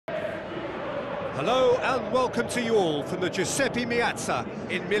Hello and welcome to you all from the Giuseppe Meazza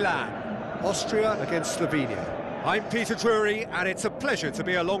in Milan. Austria against Slovenia. I'm Peter Drury and it's a pleasure to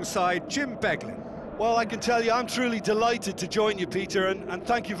be alongside Jim Beglin. Well, I can tell you I'm truly delighted to join you, Peter, and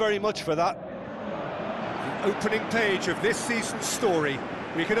thank you very much for that. The opening page of this season's story.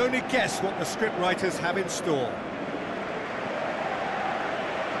 We can only guess what the scriptwriters have in store.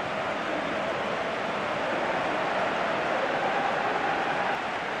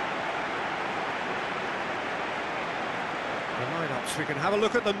 The lineups, we can have a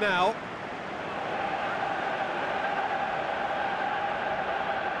look at them now.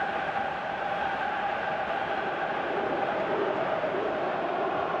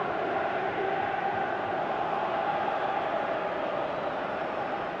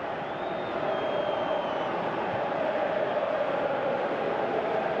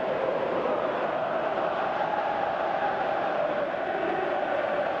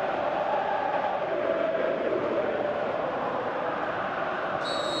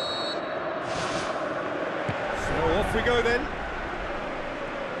 Off we go then.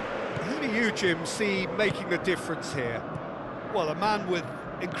 Who do you, Jim, see making the difference here? Well, a man with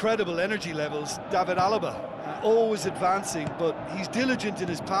incredible energy levels, David Alaba, always advancing, but he's diligent in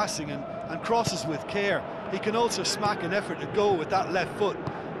his passing and crosses with care. He can also smack an effort to go with that left foot,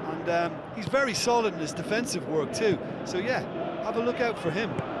 and he's very solid in his defensive work too. So yeah, have a look out for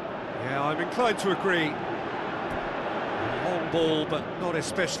him. Yeah, I'm inclined to agree. Long ball, but not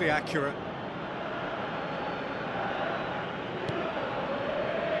especially accurate.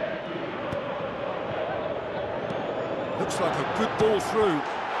 Looks like a good ball through.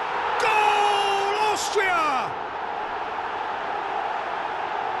 Goal, Austria!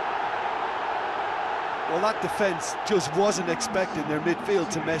 Well, that defence just wasn't expecting their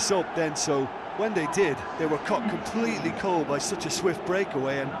midfield to mess up then, so when they did, they were caught completely cold by such a swift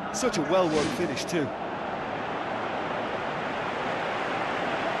breakaway and such a well-worked finish too.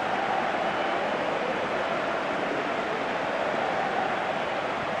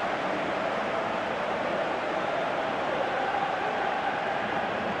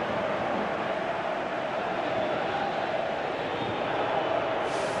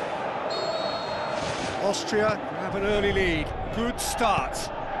 Austria grab an early lead. Good start.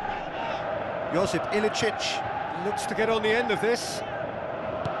 Josip Ilicic looks to get on the end of this.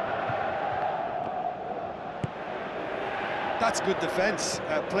 That's good defence,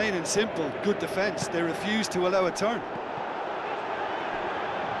 plain and simple, good defence. They refuse to allow a turn.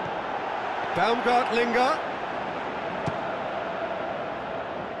 Baumgartlinger.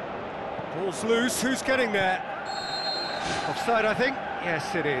 Ball's loose, who's getting there? Offside, I think?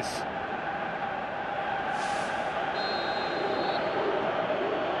 Yes, it is.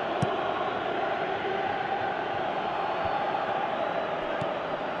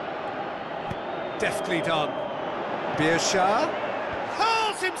 Deftly done. Birsha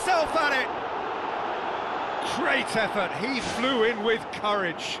hurls himself at it. Great effort. He flew in with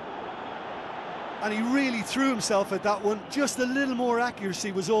courage. And he really threw himself at that one. Just a little more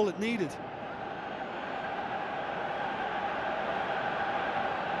accuracy was all it needed.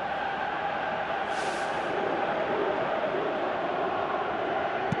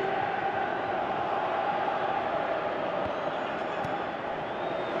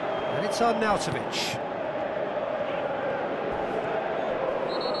 It's Arnautovic.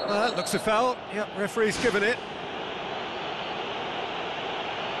 That looks a foul. Yep, referee's given it.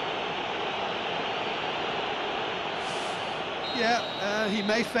 Yeah, he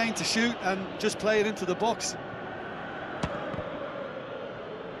may feign to shoot and just play it into the box.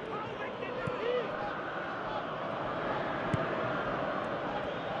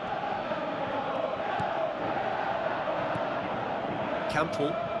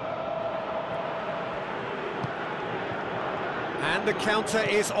 Campbell. And the counter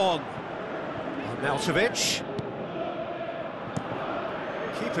is on. Arnautovic.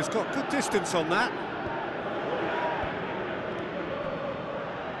 Keeper's got good distance on that.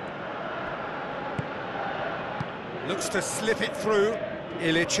 Looks to slip it through.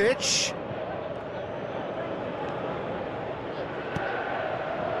 Ilicic.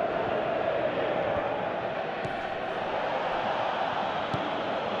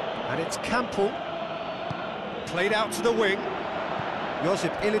 And it's Campbell. Played out to the wing.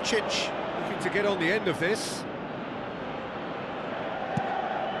 Josip Ilicic looking to get on the end of this.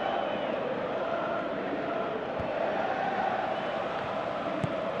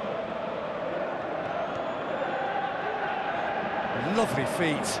 Lovely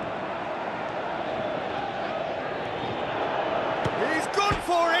feet. He's gone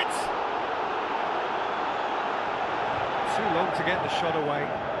for it! Too long to get the shot away.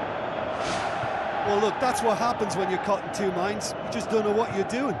 Well, look, that's what happens when you're caught in two minds. You just don't know what you're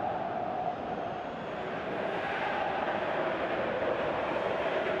doing.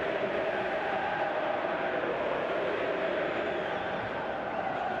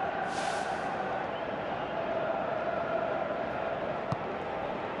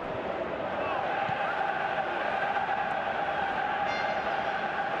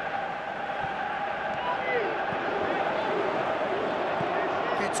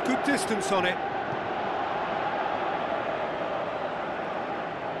 It's good distance on it.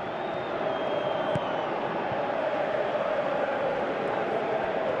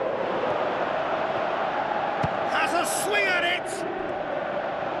 Has a swing at it!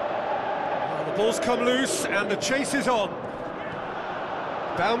 Well, the ball's come loose and the chase is on.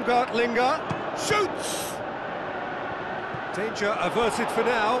 Baumgartlinger shoots! Danger averted for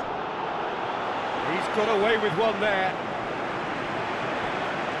now. He's got away with one there.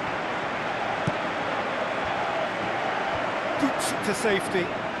 Boots to safety.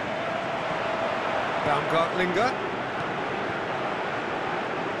 Baumgartlinger.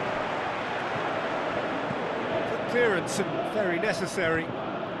 Good clearance and very necessary.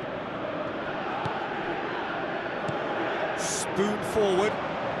 Spoon forward.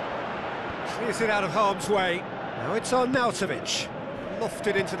 Clears it out of harm's way. Now it's on Arnautovic.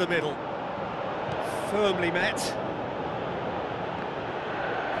 Lofted into the middle. Firmly met.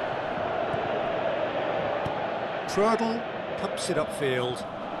 Trudel pumps it upfield.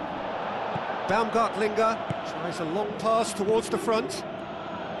 Baumgartlinger tries a long pass towards the front.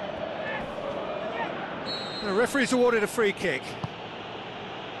 The referee's awarded a free kick.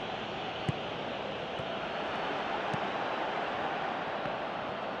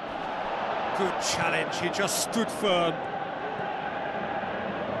 Good challenge, he just stood firm.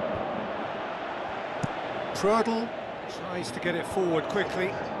 Trudel tries to get it forward quickly,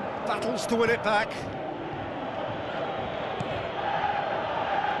 battles to win it back.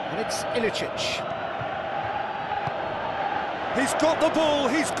 And it's Ilicic. He's got the ball,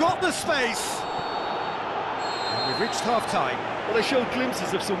 he's got the space. And we've reached half-time. Well, they showed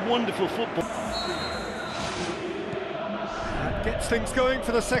glimpses of some wonderful football. That gets things going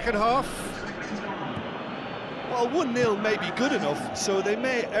for the second half. Well, 1-0 may be good enough, so they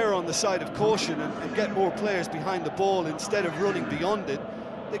may err on the side of caution and get more players behind the ball instead of running beyond it.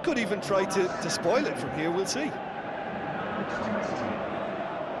 They could even try to spoil it from here, we'll see.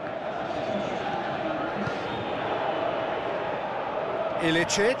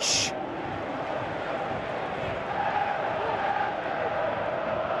 Ilicic.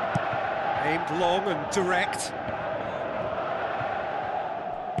 Aimed long and direct.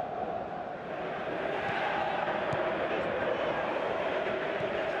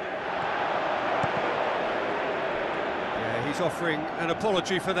 Yeah, he's offering an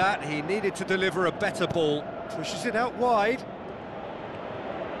apology for that. He needed to deliver a better ball. Pushes it out wide.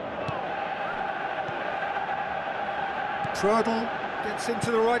 Trudel gets into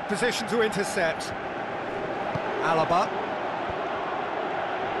the right position to intercept. Alaba.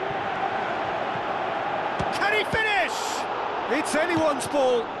 Can he finish? It's anyone's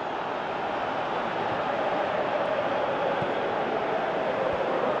ball.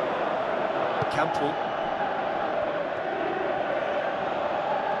 Campbell.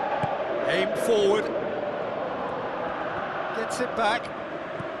 Aimed forward. Gets it back.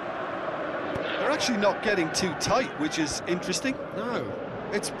 They're actually not getting too tight, which is interesting. No.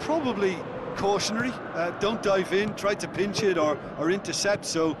 It's probably cautionary. Don't dive in, try to pinch it or intercept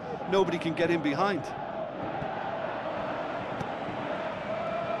so nobody can get in behind.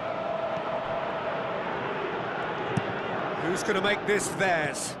 Who's going to make this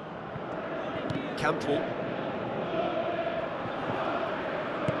theirs? Campbell.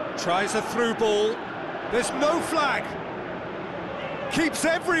 Tries a through ball. There's no flag. Keeps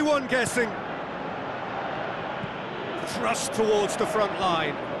everyone guessing. Thrust towards the front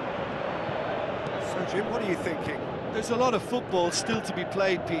line. So, Jim, what are you thinking? There's a lot of football still to be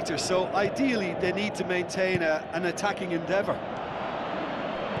played, Peter, so ideally they need to maintain an attacking endeavour.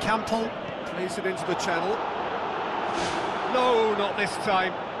 Campbell plays it into the channel. No, not this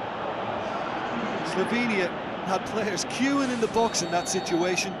time. Slovenia had players queuing in the box in that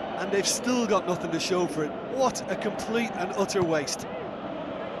situation, and they've still got nothing to show for it. What a complete and utter waste.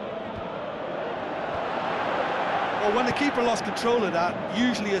 Well, when the keeper lost control of that,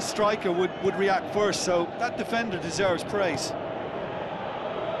 usually a striker would react first, so that defender deserves praise.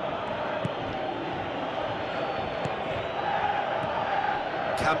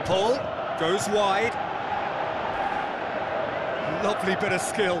 Campbell goes wide. Lovely bit of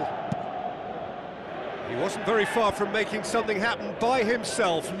skill. He wasn't very far from making something happen by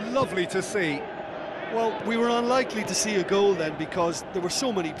himself. Lovely to see. Well, we were unlikely to see a goal then because there were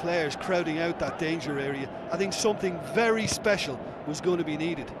so many players crowding out that danger area. I think something very special was going to be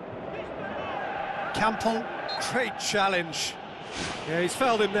needed. Campbell, great challenge. Yeah, he's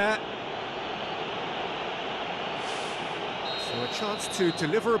fouled him there. So a chance to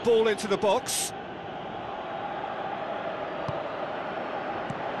deliver a ball into the box.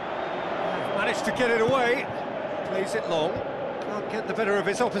 Managed to get it away. Plays it long. Can't get the better of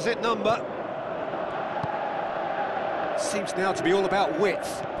his opposite number. Seems now to be all about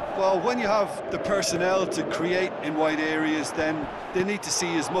width. Well, when you have the personnel to create in wide areas, then they need to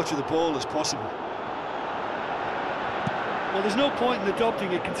see as much of the ball as possible. Well, there's no point in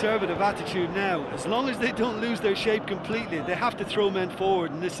adopting a conservative attitude now. As long as they don't lose their shape completely, they have to throw men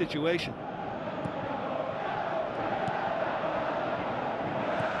forward in this situation.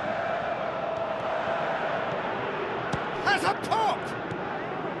 Has a pop!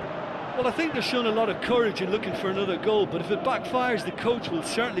 Well, I think they've shown a lot of courage in looking for another goal, but if it backfires, the coach will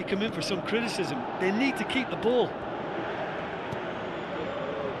certainly come in for some criticism. They need to keep the ball.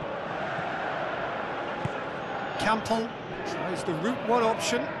 Campbell tries the route one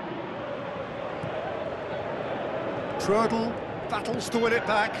option. Trudel battles to win it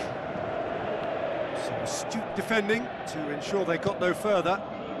back. Some astute defending to ensure they got no further.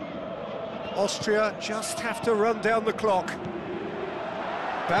 Austria just have to run down the clock.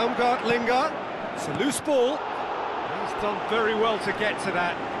 Baumgartlinger, it's a loose ball. He's done very well to get to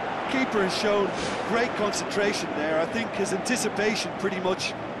that. Keeper has shown great concentration there. I think his anticipation pretty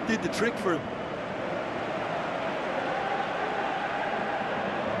much did the trick for him.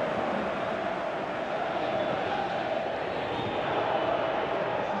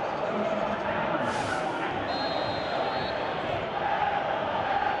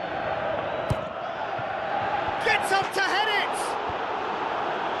 Gets up to head it!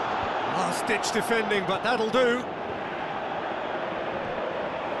 Last-ditch defending, but that'll do.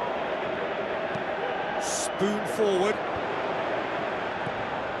 Spoon forward.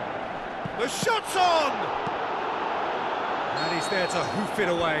 The shot's on! And he's there to hoof it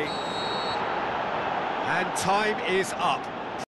away. And time is up.